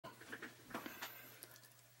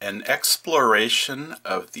An exploration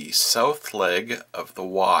of the south leg of the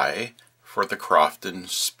Y for the Crofton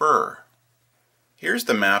Spur. Here's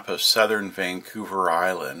the map of southern Vancouver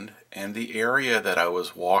Island, and the area that I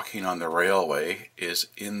was walking on the railway is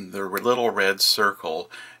in the little red circle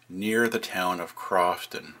near the town of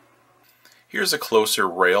Crofton. Here's a closer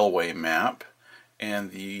railway map, and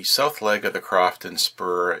the south leg of the Crofton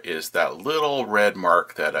Spur is that little red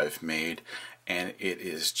mark that I've made, and it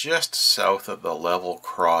is just south of the level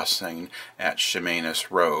crossing at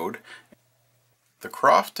Chemainus Road. The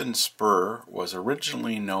Crofton Spur was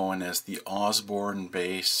originally known as the Osborne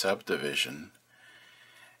Bay Subdivision,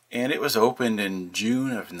 and it was opened in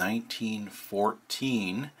June of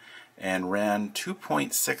 1914 and ran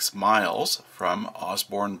 2.6 miles from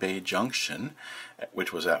Osborne Bay Junction,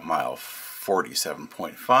 which was at mile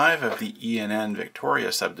 47.5 of the E&N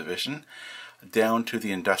Victoria Subdivision, down to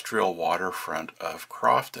the industrial waterfront of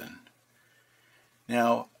Crofton.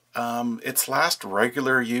 Now, its last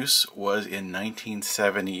regular use was in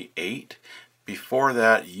 1978. Before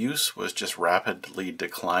that, use was just rapidly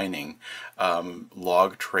declining.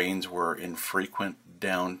 Log trains were infrequent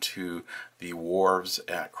down to the wharves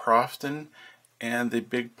at Crofton, and the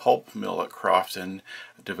big pulp mill at Crofton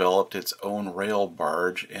developed its own rail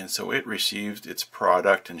barge, and so it received its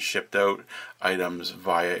product and shipped out items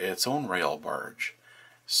via its own rail barge.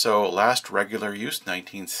 So last regular use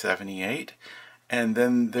 1978, and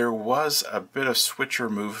then there was a bit of switcher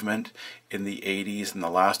movement in the 80s, and the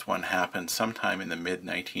last one happened sometime in the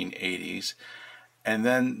mid-1980s. And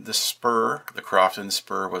then the spur, the Crofton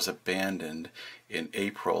Spur, was abandoned in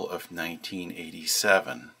April of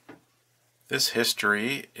 1987. This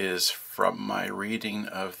history is from my reading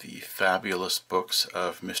of the fabulous books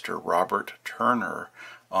of Mr. Robert Turner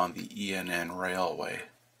on the E&N Railway.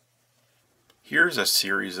 Here's a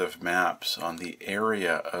series of maps on the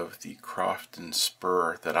area of the Crofton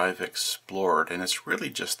Spur that I've explored, and it's really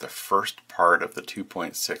just the first part of the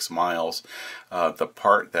 2.6 miles, the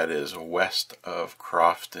part that is west of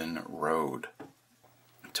Crofton Road.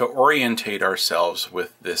 To orientate ourselves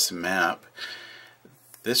with this map,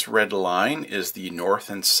 this red line is the north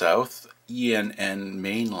and south E&N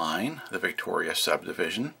main line, the Victoria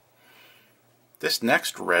Subdivision. This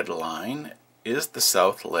next red line is the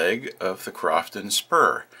south leg of the Crofton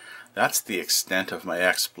Spur. That's the extent of my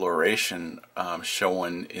exploration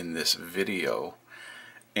shown in this video.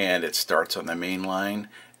 And it starts on the main line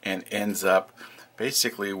and ends up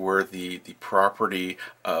basically where the property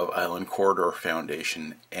of Island Corridor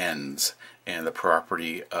Foundation ends and the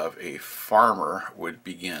property of a farmer would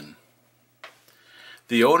begin.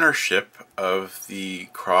 The ownership of the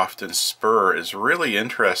Crofton Spur is really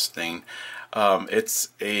interesting. It's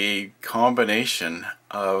a combination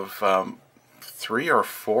of 3 or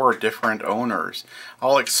 4 different owners.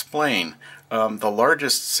 I'll explain. The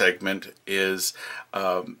largest segment is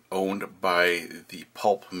owned by the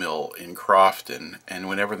pulp mill in Crofton, and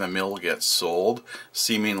whenever the mill gets sold,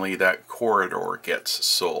 seemingly that corridor gets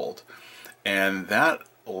sold. And that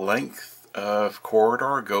length of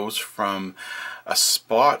corridor goes from a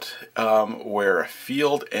spot where a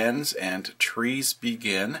field ends and trees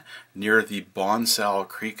begin near the Bonsall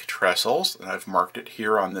Creek trestles, and I've marked it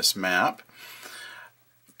here on this map,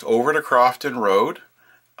 over to Crofton Road,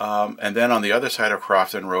 and then on the other side of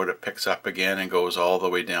Crofton Road it picks up again and goes all the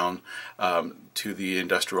way down to the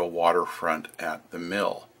industrial waterfront at the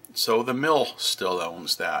mill. So the mill still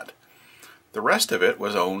owns that. The rest of it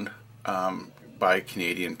was owned by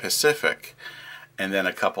Canadian Pacific. And then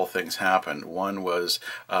a couple things happened. One was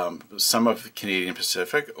some of the Canadian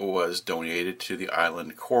Pacific was donated to the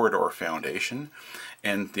Island Corridor Foundation,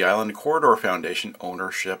 and the Island Corridor Foundation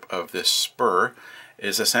ownership of this spur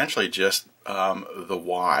is essentially just the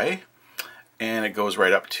Y, and it goes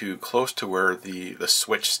right up to close to where the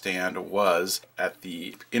switch stand was at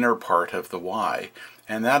the inner part of the Y.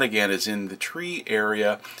 And that again is in the tree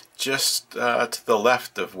area just to the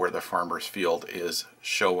left of where the farmer's field is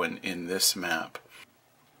shown in this map.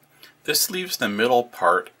 This leaves the middle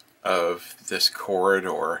part of this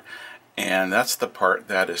corridor, and that's the part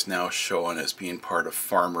that is now shown as being part of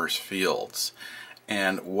farmers' fields.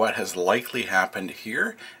 And what has likely happened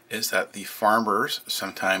here is that the farmers,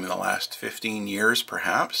 sometime in the last 15 years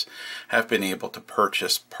perhaps, have been able to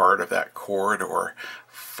purchase part of that corridor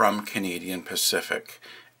from Canadian Pacific,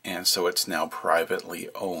 and so it's now privately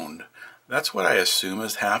owned. That's what I assume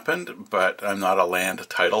has happened, but I'm not a land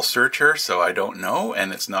title searcher, so I don't know,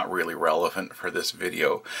 and it's not really relevant for this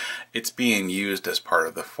video. It's being used as part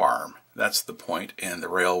of the farm. That's the point, and the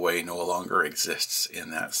railway no longer exists in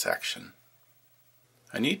that section.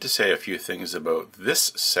 I need to say a few things about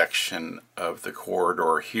this section of the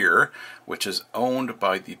corridor here, which is owned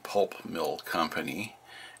by the pulp mill company.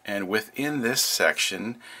 And within this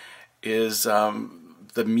section is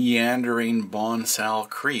the meandering Bonsall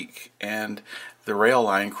Creek, and the rail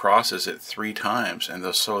line crosses it 3 times, and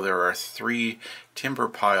so there are 3 timber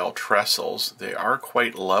pile trestles. They are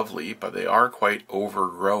quite lovely, but they are quite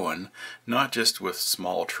overgrown, not just with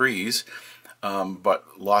small trees, but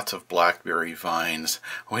lots of blackberry vines,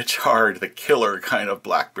 which are the killer kind of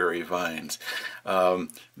blackberry vines.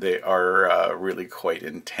 They are really quite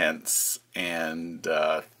intense and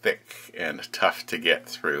thick and tough to get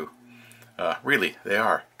through. Really, they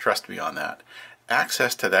are. Trust me on that.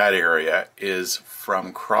 Access to that area is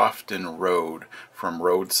from Crofton Road, from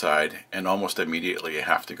roadside, and almost immediately you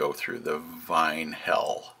have to go through the vine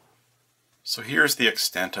hell. So here's the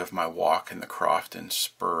extent of my walk in the Crofton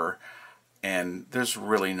Spur, and there's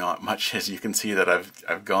really not much, as you can see, that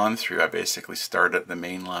I've gone through. I basically start at the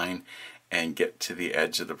main line and get to the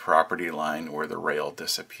edge of the property line where the rail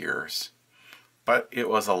disappears. But it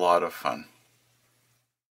was a lot of fun.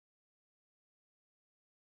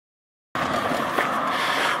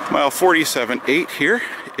 Mile 47.8 here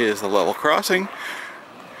is the level crossing,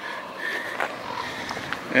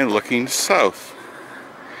 and looking south.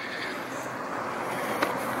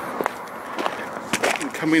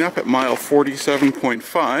 And coming up at mile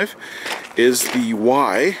 47.5 is the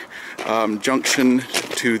Y junction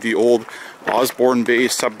to the old Osborne Bay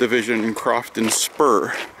Subdivision Crofton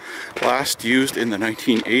Spur, last used in the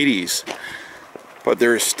 1980s. But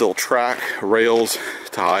there is still track, rails,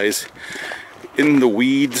 ties in the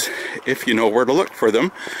weeds, if you know where to look for them.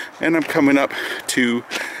 And I'm coming up to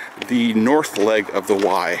the north leg of the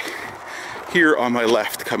Y here on my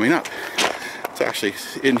left coming up. It's actually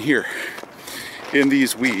in here, in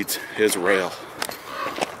these weeds, is rail.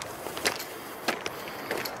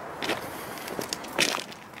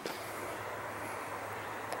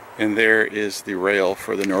 And there is the rail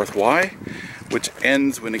for the North Y, which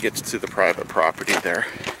ends when it gets to the private property there.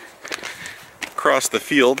 Across the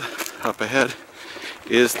field, up ahead,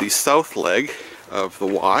 is the south leg of the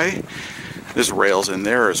Y. There's rails in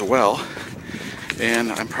there as well,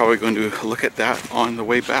 and I'm probably going to look at that on the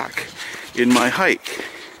way back in my hike.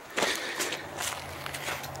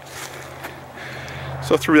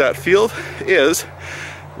 So through that field is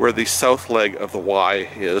where the south leg of the Y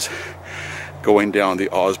is, going down the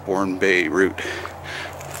Osborne Bay route,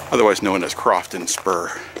 otherwise known as Crofton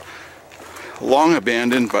Spur. Long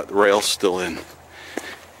abandoned, but the rail's still in.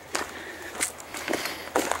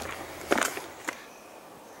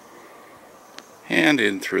 And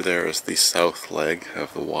in through there is the south leg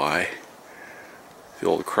of the Y, the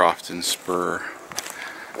old Crofton Spur,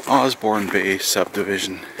 Osborne Bay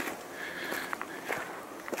Subdivision.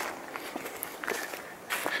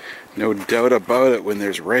 No doubt about it when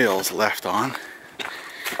there's rails left on.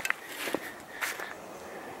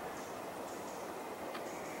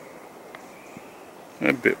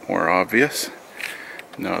 A bit more obvious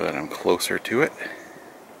now that I'm closer to it.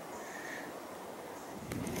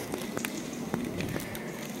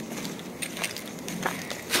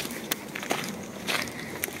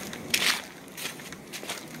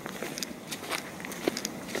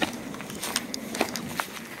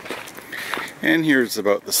 And here's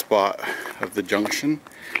about the spot of the junction,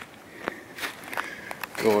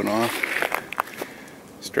 going off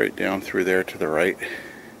straight down through there to the right.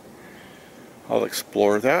 I'll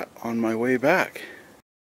explore that on my way back.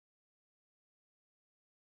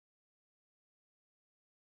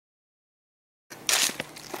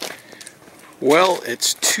 Well,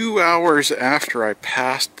 it's 2 hours after I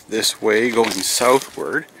passed this way going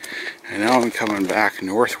southward, and now I'm coming back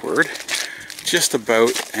northward. Just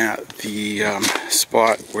about at the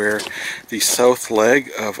spot where the south leg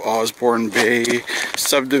of Osborne Bay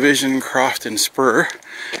Subdivision Crofton Spur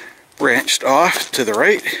branched off to the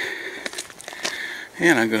right,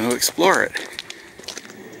 and I'm going to explore it.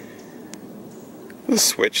 The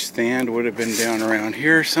switch stand would have been down around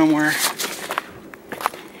here somewhere,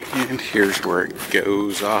 and here's where it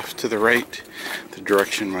goes off to the right, the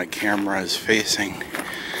direction my camera is facing.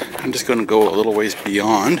 I'm just going to go a little ways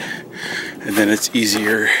beyond, and then it's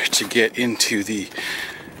easier to get into the,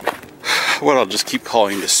 what I'll just keep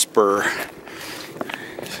calling the spur,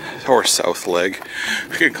 or south leg.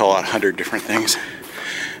 I could call it 100 different things.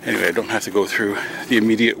 Anyway, I don't have to go through the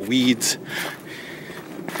immediate weeds.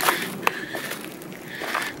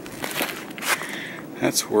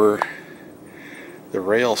 That's where the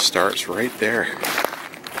rail starts, right there.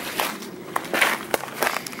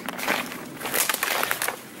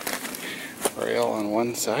 Rail on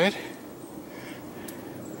one side,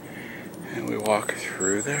 And we walk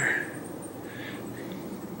through there.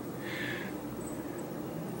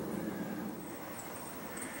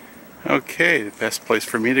 Okay, the best place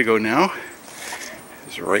for me to go now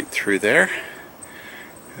is right through there,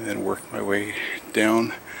 and then work my way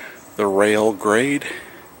down the rail grade.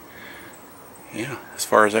 Yeah, as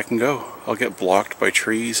far as I can go. I'll get blocked by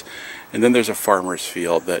trees, and then there's a farmer's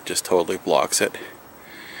field that just totally blocks it.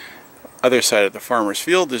 Other side of the farmer's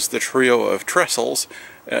field is the trio of trestles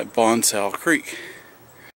at Bonsall Creek.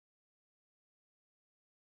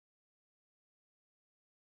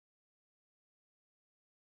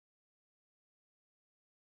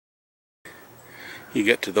 You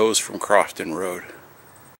get to those from Crofton Road.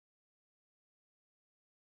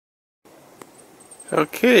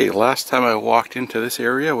 Okay, last time I walked into this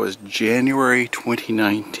area was January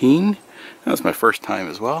 2019. That was my first time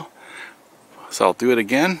as well. So I'll do it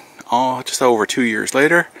again, just over 2 years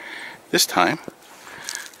later, this time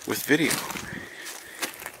with video.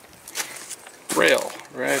 Rail,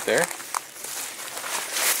 right there.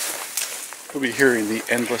 You'll be hearing the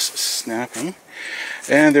endless snapping.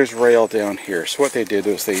 And there's rail down here. So what they did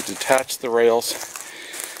was they detached the rails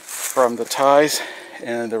from the ties,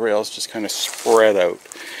 and the rails just kind of spread out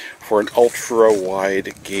for an ultra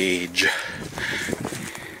wide gauge.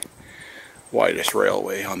 Widest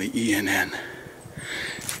railway on the ENN.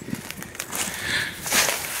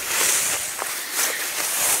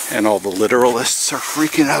 And all the literalists are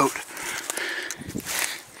freaking out.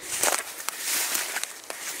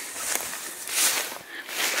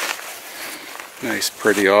 Nice,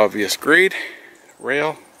 pretty obvious grade.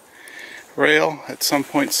 Rail. At some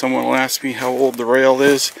point someone will ask me how old the rail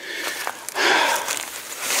is.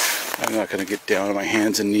 I'm not going to get down on my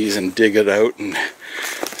hands and knees and dig it out and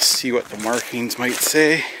see what the markings might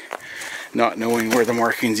say, not knowing where the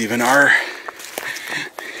markings even are.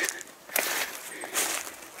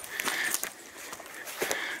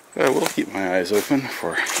 But I will keep my eyes open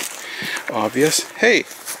for obvious. Hey,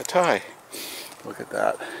 a tie. Look at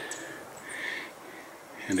that.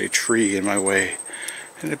 And a tree in my way,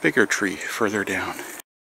 and a bigger tree further down.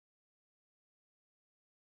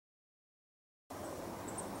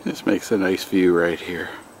 This makes a nice view right here.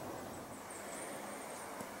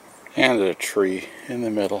 And a tree in the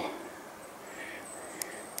middle.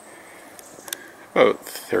 About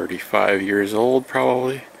 35 years old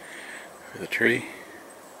probably for the tree.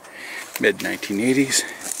 Mid-1980s.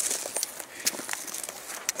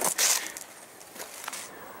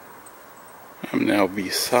 I'm now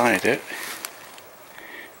beside it.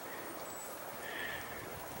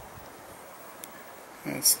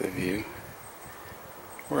 That's the view.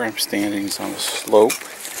 Where I'm standing is on a slope.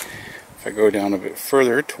 If I go down a bit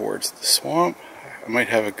further towards the swamp, I might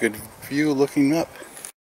have a good view looking up.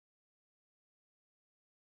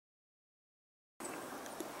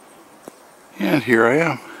 And here I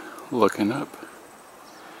am, looking up.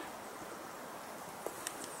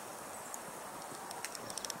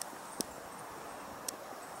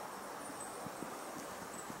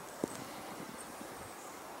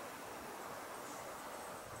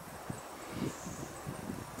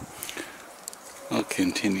 I'll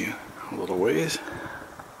continue a little ways,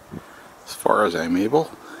 as far as I'm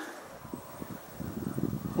able.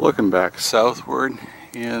 Looking back southward,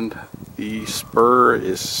 and the spur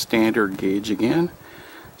is standard gauge again,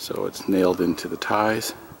 so it's nailed into the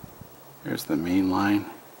ties. There's the main line.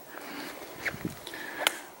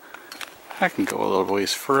 I can go a little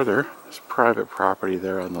ways further. There's private property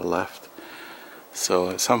there on the left. So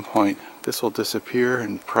at some point this will disappear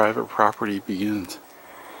and private property begins.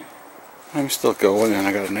 I'm still going, and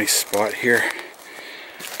I got a nice spot here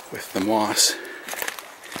with the moss.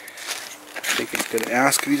 I think he's going to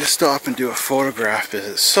ask me to stop and do a photograph because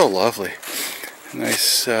it's so lovely. A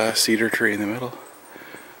nice cedar tree in the middle,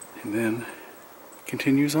 and then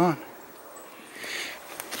continues on.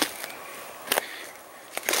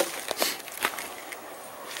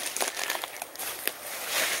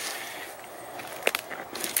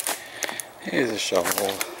 Here's a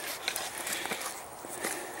shovel.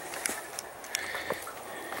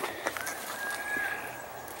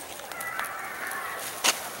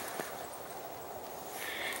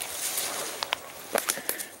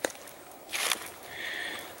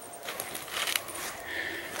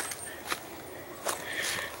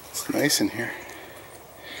 It's nice in here.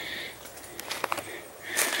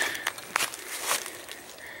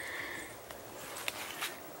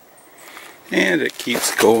 And it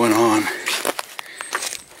keeps going on.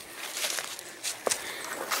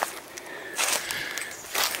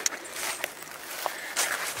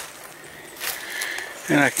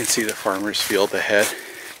 And I can see the farmer's field ahead,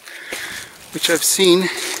 which I've seen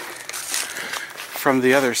from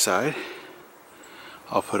the other side.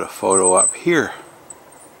 I'll put a photo up here.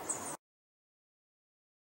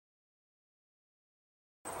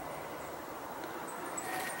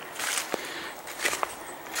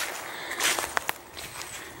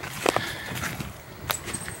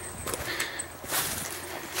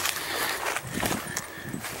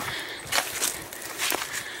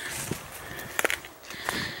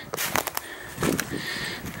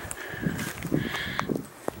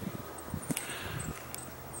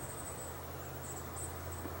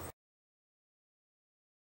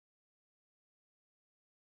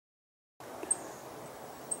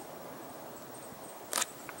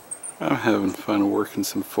 I'm having fun working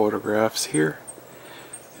some photographs here.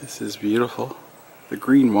 This is beautiful. The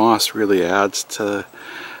green moss really adds to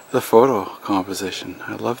the photo composition.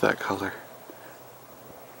 I love that color.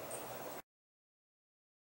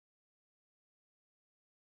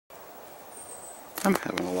 I'm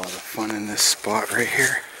having a lot of fun in this spot right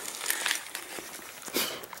here.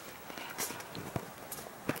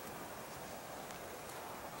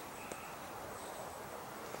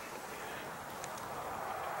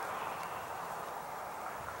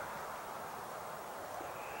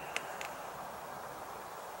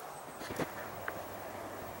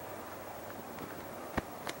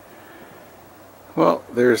 Well,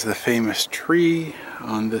 there's the famous tree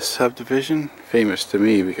on this subdivision. Famous to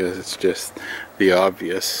me because it's just the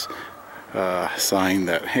obvious sign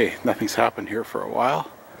that, hey, nothing's happened here for a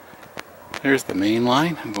while. There's the main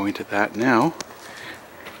line. I'm going to that now.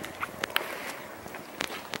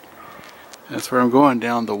 That's where I'm going,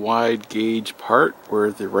 down the wide gauge part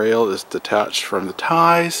where the rail is detached from the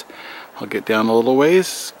ties. I'll get down a little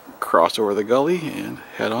ways, cross over the gully, and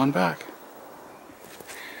head on back.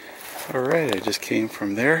 Alright, I just came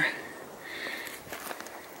from there,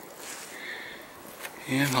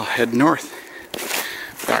 and I'll head north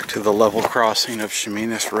back to the level crossing of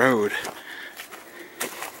Chemainus Road.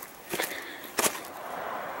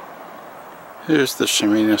 Here's the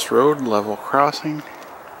Chemainus Road level crossing.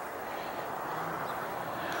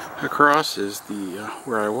 Across is the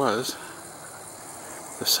where I was,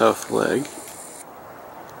 the south leg.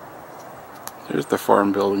 There's the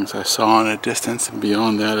farm buildings I saw in a distance, and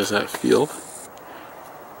beyond that is that field.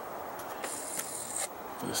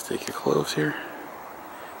 Let's take it close here.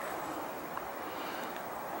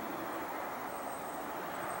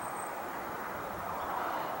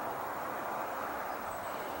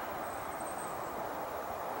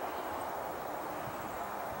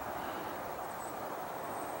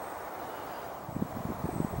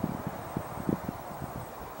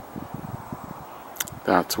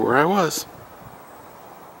 That's where I was.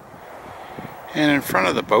 And in front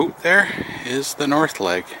of the boat there is the north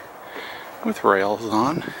leg with rails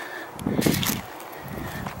on.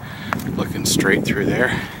 Looking straight through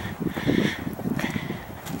there.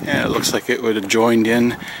 And it looks like it would have joined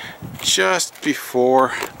in just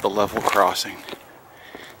before the level crossing.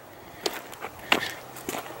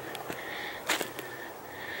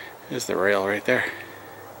 There's the rail right there.